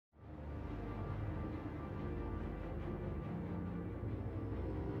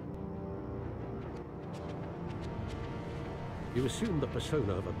You assume the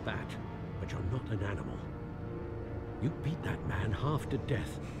persona of a bat, but you're not an animal. You beat that man half to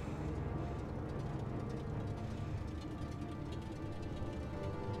death.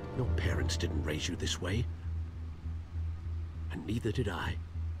 Your parents didn't raise you this way. And neither did I.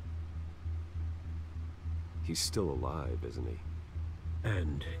 He's still alive, isn't he?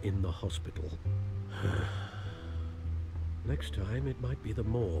 And in the hospital. Next time, it might be the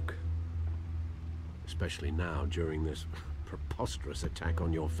morgue. Especially now, during this preposterous attack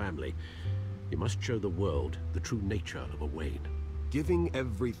on your family. You must show the world the true nature of a Wayne. Giving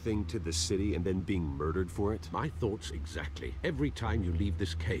everything to the city and then being murdered for it? My thoughts exactly. Every time you leave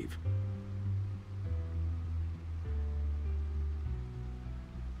this cave.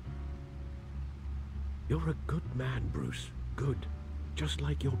 You're a good man, Bruce. Good. Just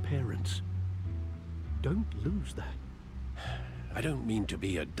like your parents. Don't lose that. I don't mean to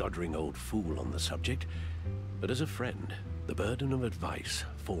be a doddering old fool on the subject, but as a friend, the burden of advice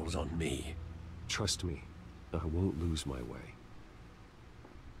falls on me. Trust me, I won't lose my way.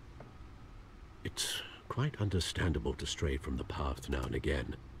 It's quite understandable to stray from the path now and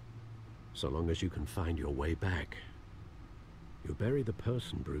again, so long as you can find your way back. You bury the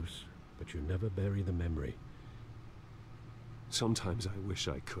person, Bruce, but you never bury the memory. Sometimes I wish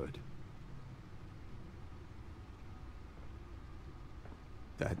I could.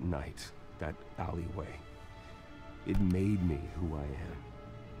 That night, that alleyway, it made me who I am.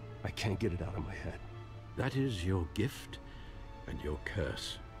 I can't get it out of my head. That is your gift and your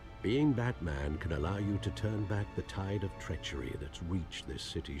curse. Being Batman can allow you to turn back the tide of treachery that's reached this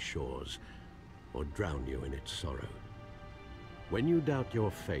city's shores, or drown you in its sorrow. When you doubt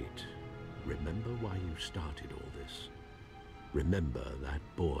your fate, remember why you started all this. Remember that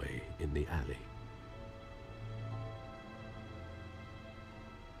boy in the alley.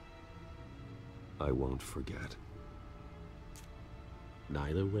 I won't forget.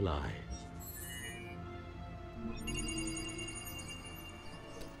 Neither will I.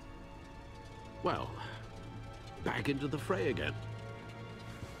 Well, back into the fray again.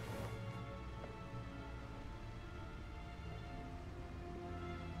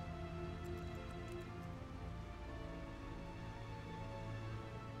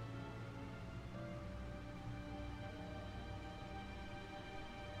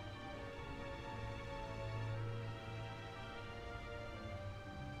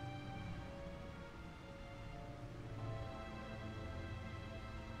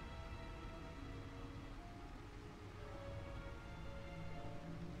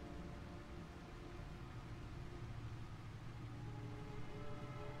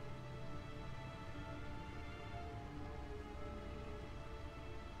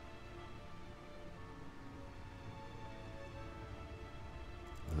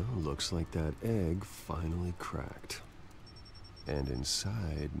 Well, looks like that egg finally cracked. And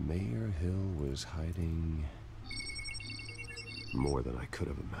inside, Mayor Hill was hiding more than I could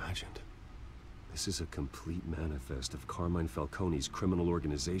have imagined. This is a complete manifest of Carmine Falcone's criminal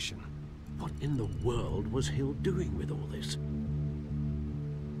organization. What in the world was Hill doing with all this?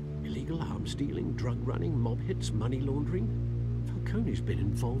 Illegal arms dealing, drug running, mob hits, money laundering? Falcone's been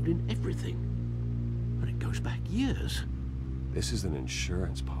involved in everything. And it goes back years. This is an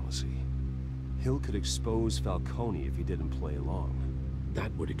insurance policy. Hill could expose Falcone if he didn't play along.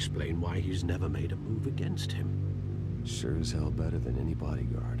 That would explain why he's never made a move against him. Sure as hell better than any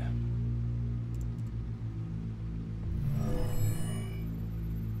bodyguard.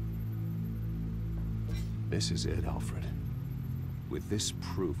 This is it, Alfred. With this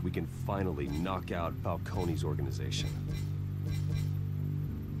proof, we can finally knock out Falcone's organization.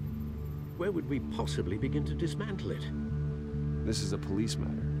 Where would we possibly begin to dismantle it? This is a police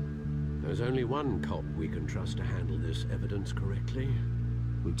matter. There's only one cop we can trust to handle this evidence correctly.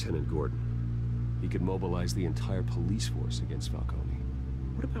 Lieutenant Gordon. He could mobilize the entire police force against Falcone.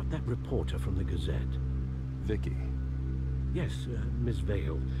 What about that reporter from the Gazette? Vicky. Yes, Miss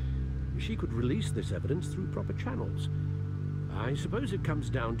Vale. She could release this evidence through proper channels. I suppose it comes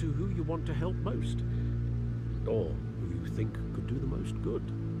down to who you want to help most. Or who you think could do the most good.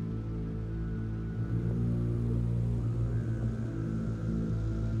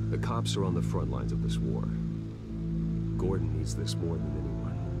 The cops are on the front lines of this war. Gordon needs this more than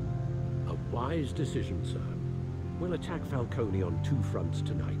anyone. A wise decision, sir. We'll attack Falcone on two fronts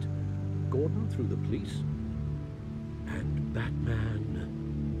tonight. Gordon through the police, and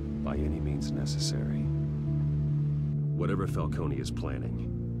Batman... by any means necessary. Whatever Falcone is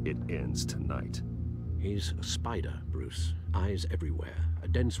planning, it ends tonight. He's a spider, Bruce. Eyes everywhere. A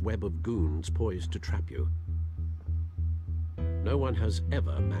dense web of goons poised to trap you. No one has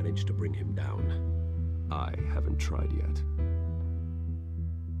ever managed to bring him down. I haven't tried yet.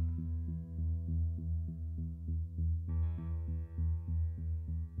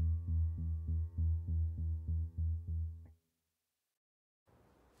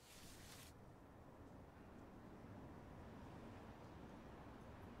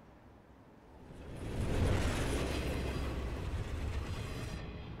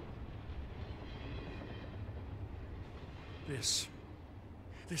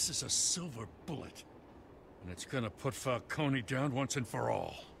 This is a silver bullet. And it's gonna put Falcone down once and for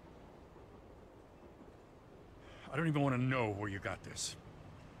all. I don't even want to know where you got this.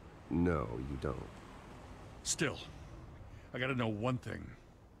 No, you don't. Still, I gotta know one thing.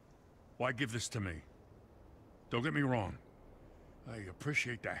 Why give this to me? Don't get me wrong. I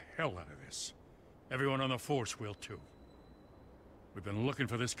appreciate the hell out of this. Everyone on the Force will too. We've been looking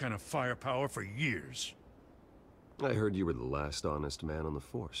for this kind of firepower for years. I heard you were the last honest man on the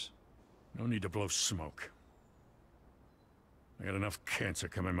Force. No need to blow smoke. I got enough cancer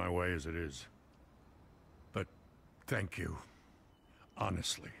coming my way as it is. But thank you.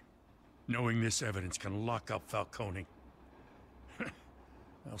 Honestly. Knowing this evidence can lock up Falcone.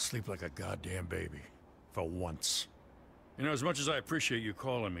 I'll sleep like a goddamn baby. For once. You know, as much as I appreciate you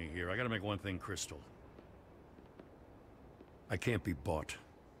calling me here, I gotta make one thing crystal. I can't be bought.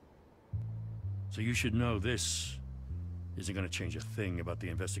 So you should know this isn't gonna change a thing about the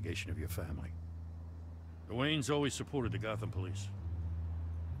investigation of your family. The Waynes always supported the Gotham police.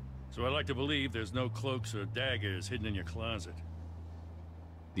 So I like to believe there's no cloaks or daggers hidden in your closet.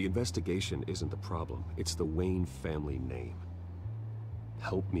 The investigation isn't the problem. It's the Wayne family name.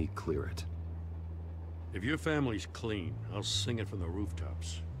 Help me clear it. If your family's clean, I'll sing it from the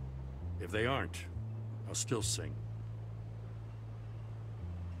rooftops. If they aren't, I'll still sing.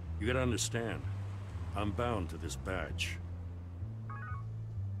 You gotta understand, I'm bound to this badge.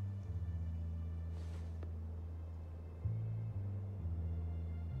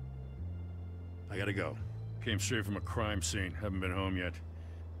 I gotta go. Came straight from a crime scene. Haven't been home yet.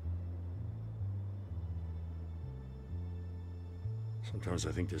 Sometimes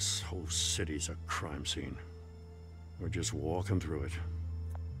I think this whole city's a crime scene. We're just walking through it.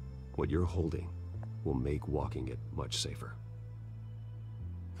 What you're holding will make walking it much safer.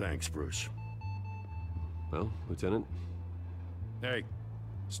 Thanks, Bruce. Well, Lieutenant? Hey,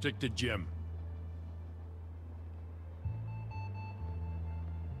 stick to Jim.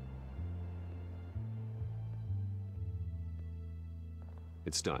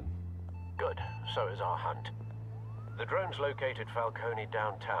 It's done. Good. So is our hunt. The drones located Falcone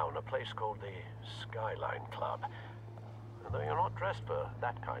downtown, a place called the Skyline Club. Though you're not dressed for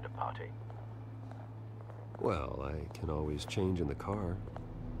that kind of party. Well, I can always change in the car.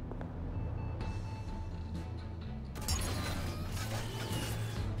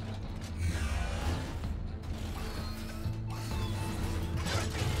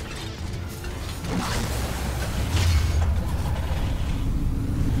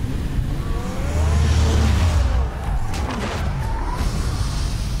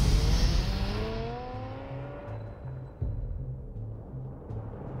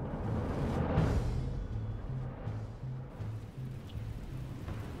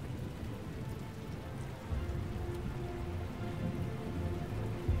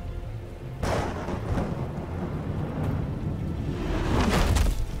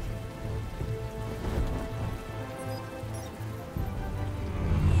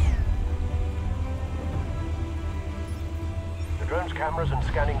 Drone's cameras and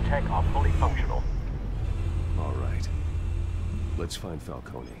scanning tech are fully functional. All right. Let's find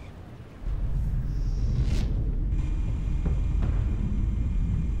Falcone.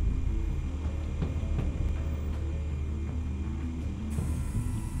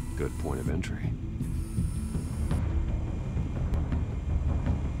 Good point of entry.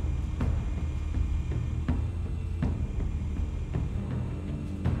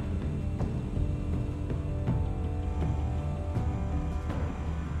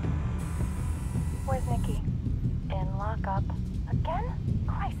 Where's Nikki? In lockup. Again?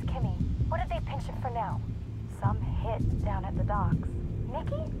 Christ, Kimmy. What did they pinch him for now? Some hit down at the docks.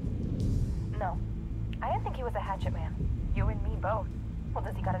 Nikki? No. I didn't think he was a hatchet man. You and me both. Well,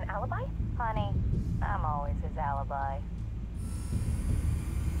 does he got an alibi? Honey, I'm always his alibi.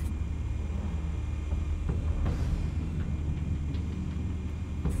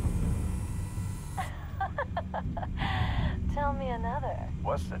 Tell me another.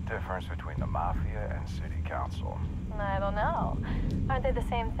 What's the difference between the Mafia and City Council? I don't know. Aren't they the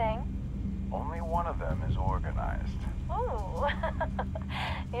same thing? Only one of them is organized. Ooh.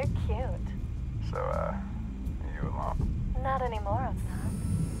 You're cute. So, you alone? Not anymore, I'm not.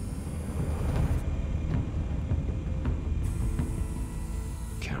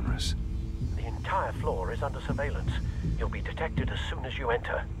 Cameras. The entire floor is under surveillance. You'll be detected as soon as you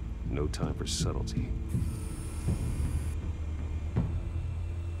enter. No time for subtlety.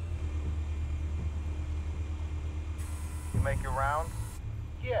 You make your round?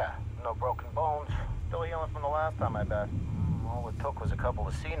 Yeah, no broken bones. Still healing from the last time, I bet. All it took was a couple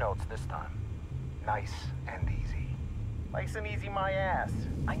of C notes this time. Nice and easy. Nice and easy my ass.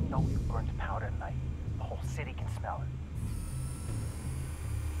 I know you burned powder tonight. The whole city can smell it.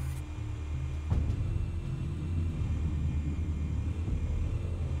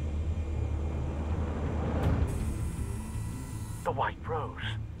 The white rose.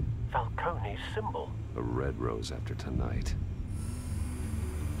 Falcone's symbol. A red rose after tonight.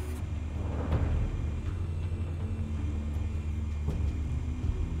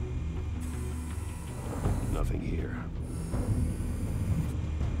 Nothing here.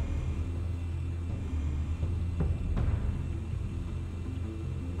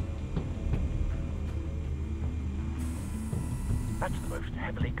 That's the most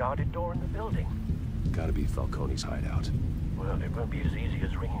heavily guarded door in the building. Gotta be Falcone's hideout. Well, it won't be as easy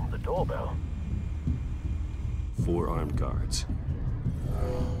as ringing the doorbell. 4 armed guards.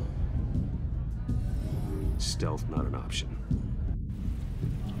 Stealth not an option.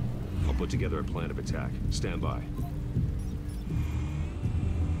 I'll put together a plan of attack. Stand by.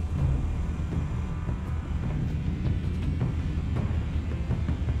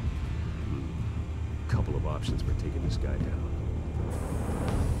 Couple of options for taking this guy down.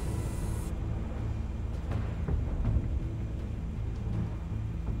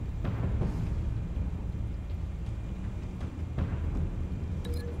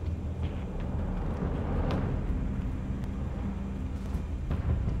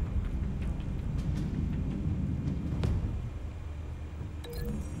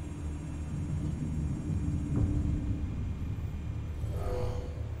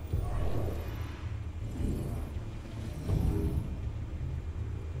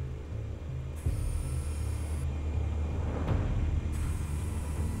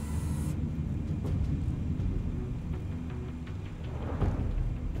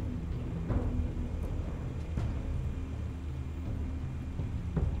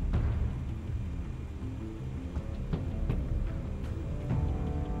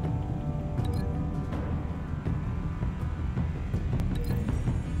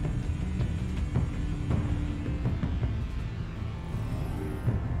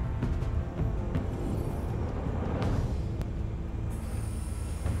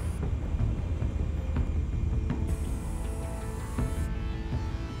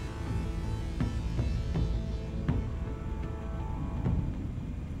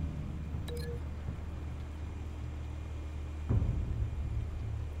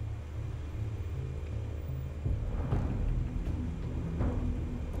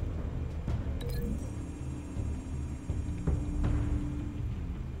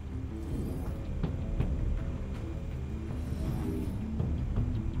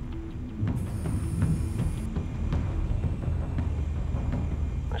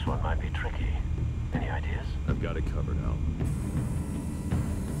 This one might be tricky. Any ideas? I've got it covered, Al.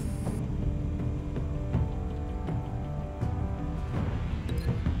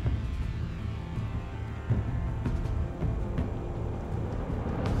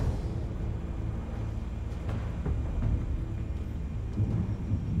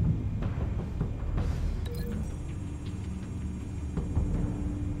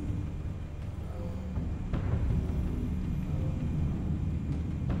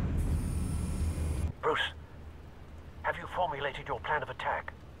 Bruce, have you formulated your plan of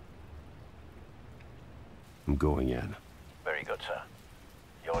attack? I'm going in. Very good, sir.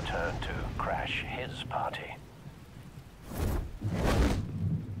 Your turn to crash his party.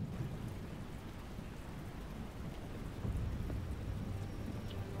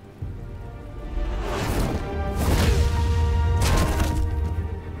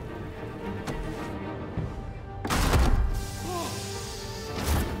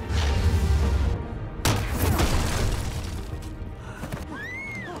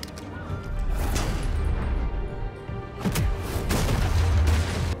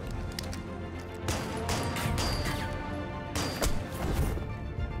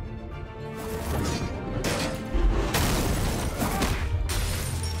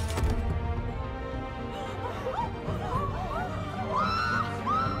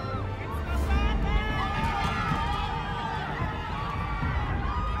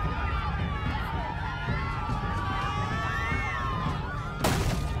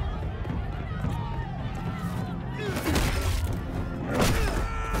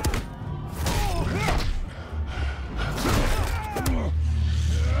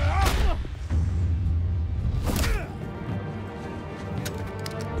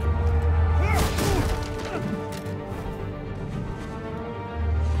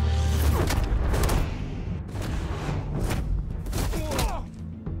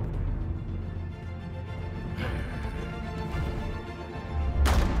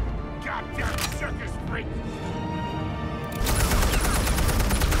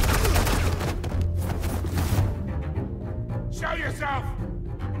 yourself!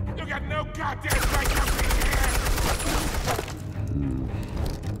 You got no goddamn right to be here!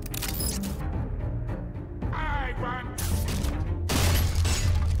 I run!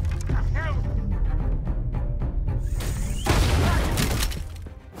 The hell!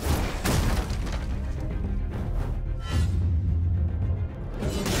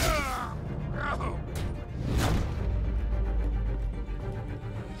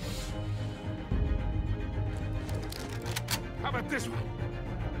 How about this one?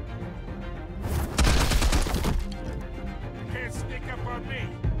 Can't sneak up on me.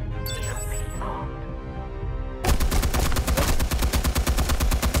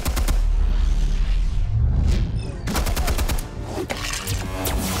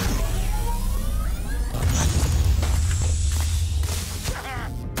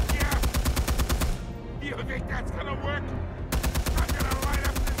 Yeah. You think that's gonna work? I'm gonna light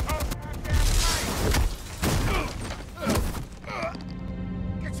up this whole goddamn place.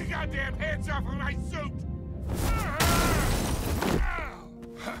 Get your goddamn hands off of my suit!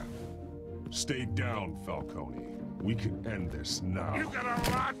 Stay down, Falcone. We can end this now. You got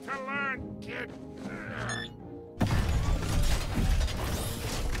a lot to learn, kid.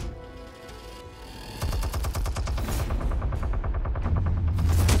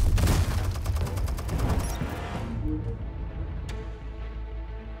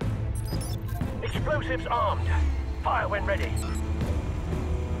 Explosives armed. Fire when ready.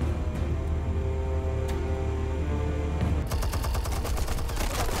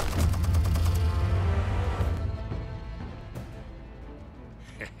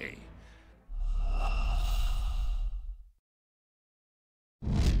 Hey.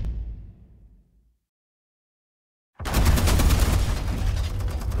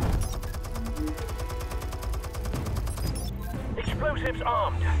 Explosives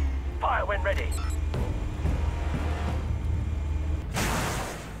armed. Fire when ready.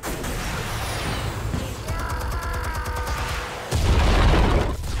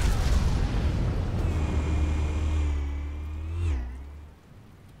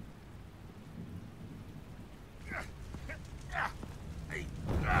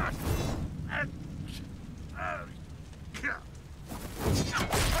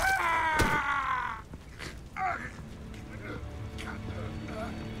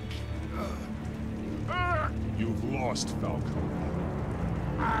 You've lost, Falcone.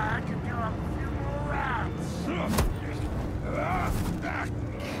 I can do a few more rounds.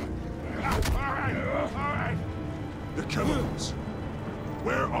 All right. The chemicals.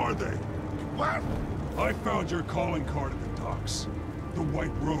 Where are they? What? I found your calling card at the docks. The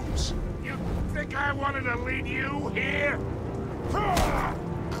White Rose. You think I wanted to lead you here?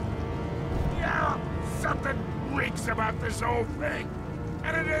 Yeah, something reeks about this whole thing.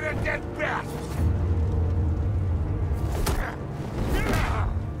 And it ain't a dead bat.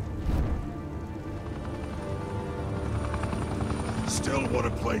 Still want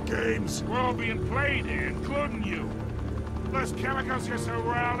to play games? We're all being played here, including you. Those chemicals you're so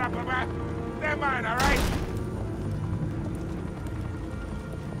riled up about, they're mine, all right?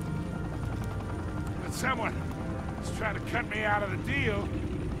 But someone is trying to cut me out of the deal,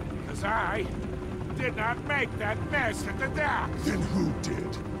 because I did not make that mess at the docks. Then who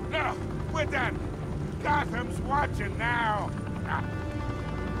did? No, we're done. Gotham's watching now.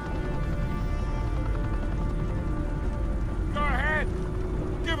 Go ahead.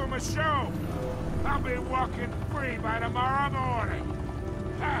 Give him a show. I'll be walking free by tomorrow morning.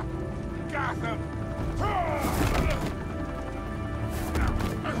 Ha! Gotham.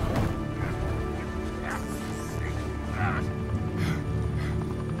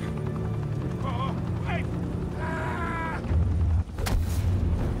 Oh, wait.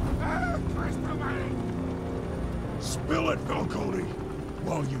 Christ almighty. Spill it, Falcone,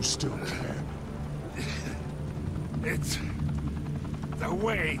 while you still can. It's the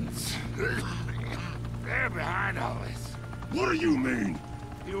Waynes. They're behind all this. What do you mean?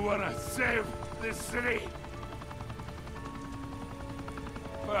 You wanna save this city?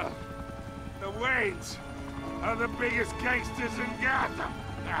 Well, the Waynes are the biggest gangsters in Gotham.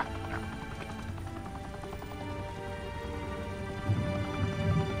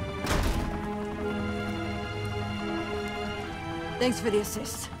 Thanks for the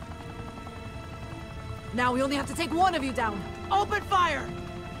assist. Now we only have to take one of you down. Open fire!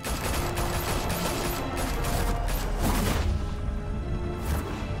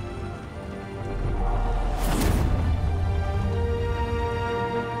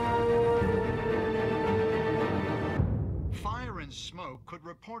 Fire and smoke could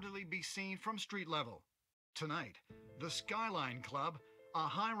reportedly be seen from street level. Tonight, the Skyline Club, a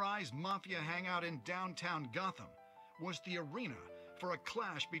high-rise mafia hangout in downtown Gotham, was the arena for a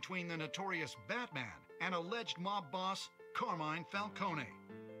clash between the notorious Batman and alleged mob boss Carmine Falcone,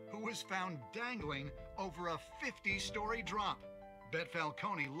 who was found dangling over a 50-story drop. Bet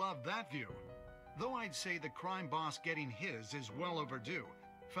Falcone loved that view. Though I'd say the crime boss getting his is well overdue,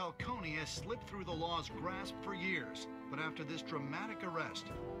 Falcone has slipped through the law's grasp for years. But after this dramatic arrest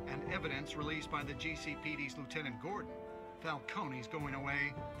and evidence released by the GCPD's Lieutenant Gordon, Falcone's going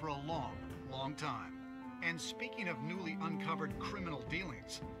away for a long, long time. And speaking of newly uncovered criminal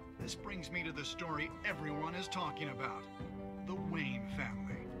dealings, this brings me to the story everyone is talking about: the Wayne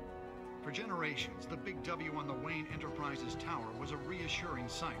family. For generations, the big W on the Wayne Enterprises tower was a reassuring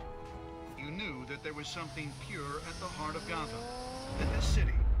sight. You knew that there was something pure at the heart of Gotham, that this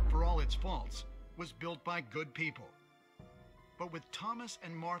city, for all its faults, was built by good people. But with Thomas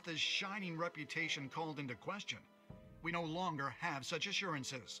and Martha's shining reputation called into question, we no longer have such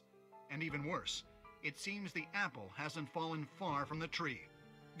assurances. And even worse, it seems the apple hasn't fallen far from the tree.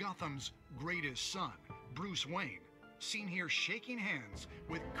 Gotham's greatest son, Bruce Wayne, seen here shaking hands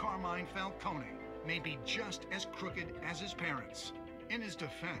with Carmine Falcone, may be just as crooked as his parents. In his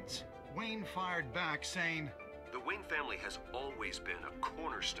defense, Wayne fired back saying, "The Wayne family has always been a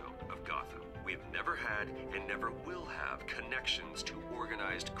cornerstone of Gotham. We have never had and never will have connections to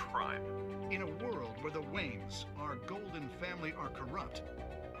organized crime." In a world where the Waynes, our golden family, are corrupt,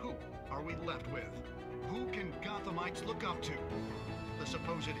 who are we left with? Who can Gothamites look up to? The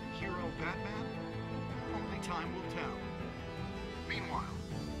supposed hero Batman? Only time will tell. Meanwhile,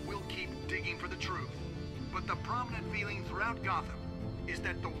 we'll keep digging for the truth. But the prominent feeling throughout Gotham is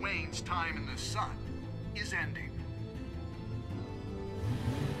that the Waynes' time in the sun is ending.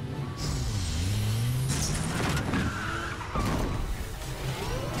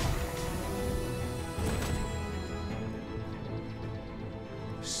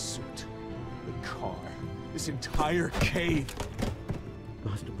 The suit, the car, this entire cave.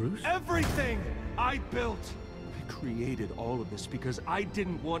 Master Bruce? Everything I built! I created all of this because I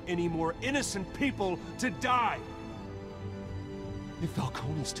didn't want any more innocent people to die! If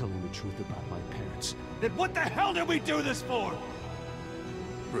Falcone's telling the truth about my parents, then what the hell did we do this for?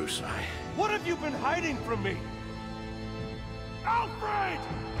 Bruce, What have you been hiding from me? Alfred!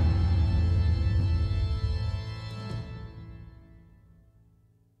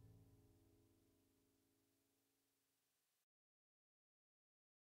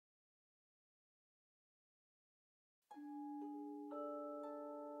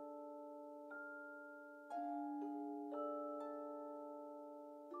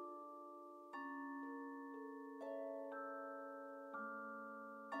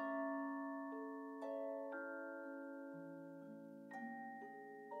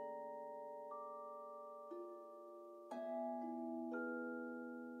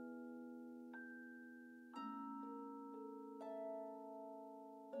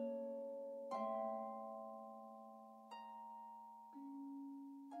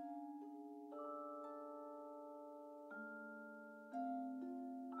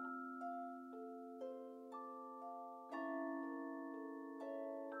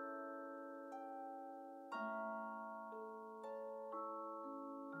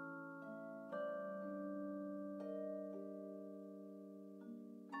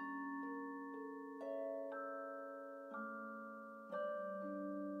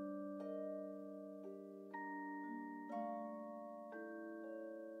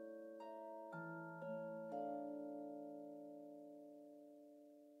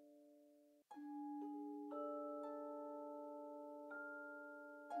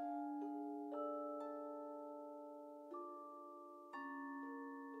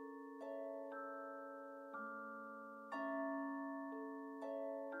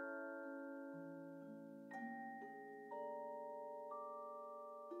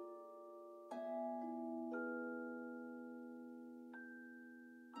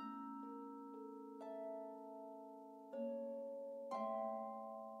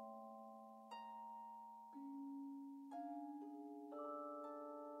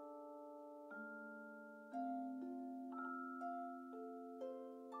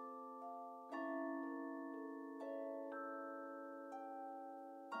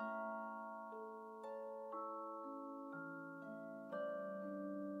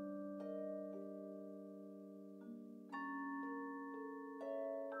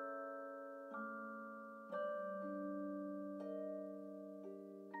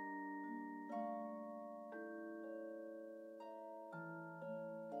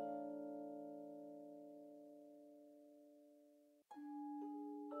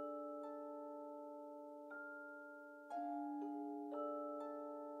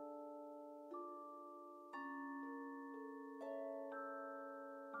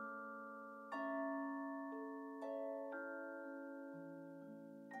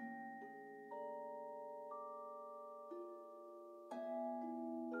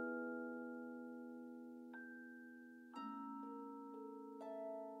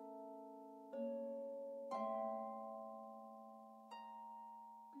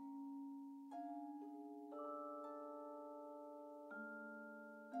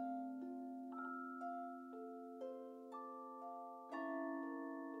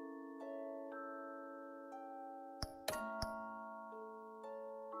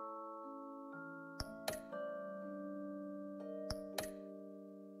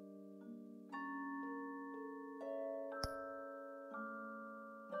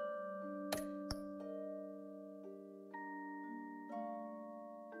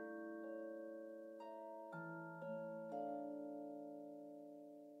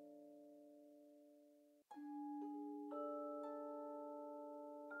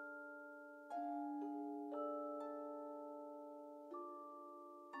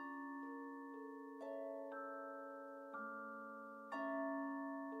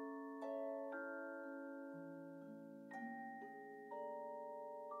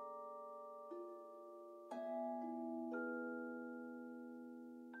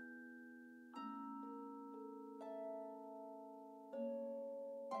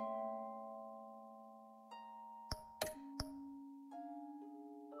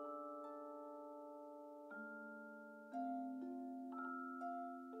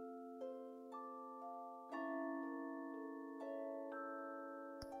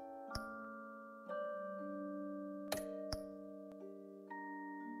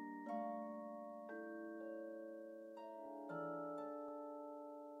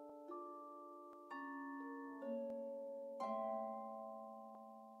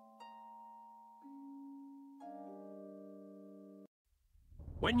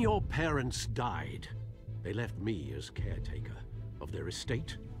 When your parents died, they left me as caretaker of their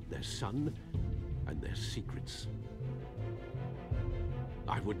estate, their son, and their secrets.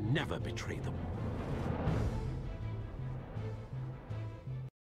 I would never betray them.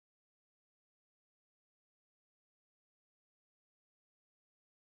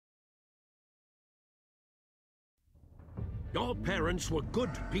 Your parents were good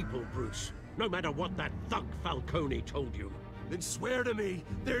people, Bruce. No matter what that thug Falcone told you. Then swear to me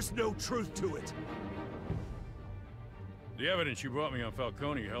there's no truth to it. The evidence you brought me on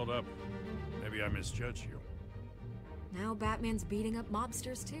Falcone held up. Maybe I misjudged you. Now Batman's beating up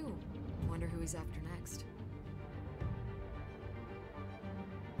mobsters too. Wonder who he's after next.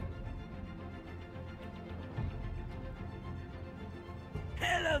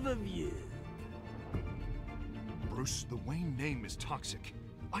 Hell of a view. Bruce, the Wayne name is toxic.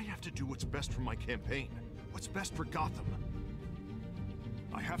 I have to do what's best for my campaign. What's best for Gotham.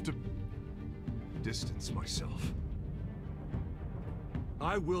 I have to distance myself.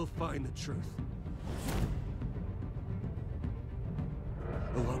 I will find the truth.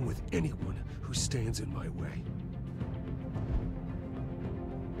 Along with anyone who stands in my way.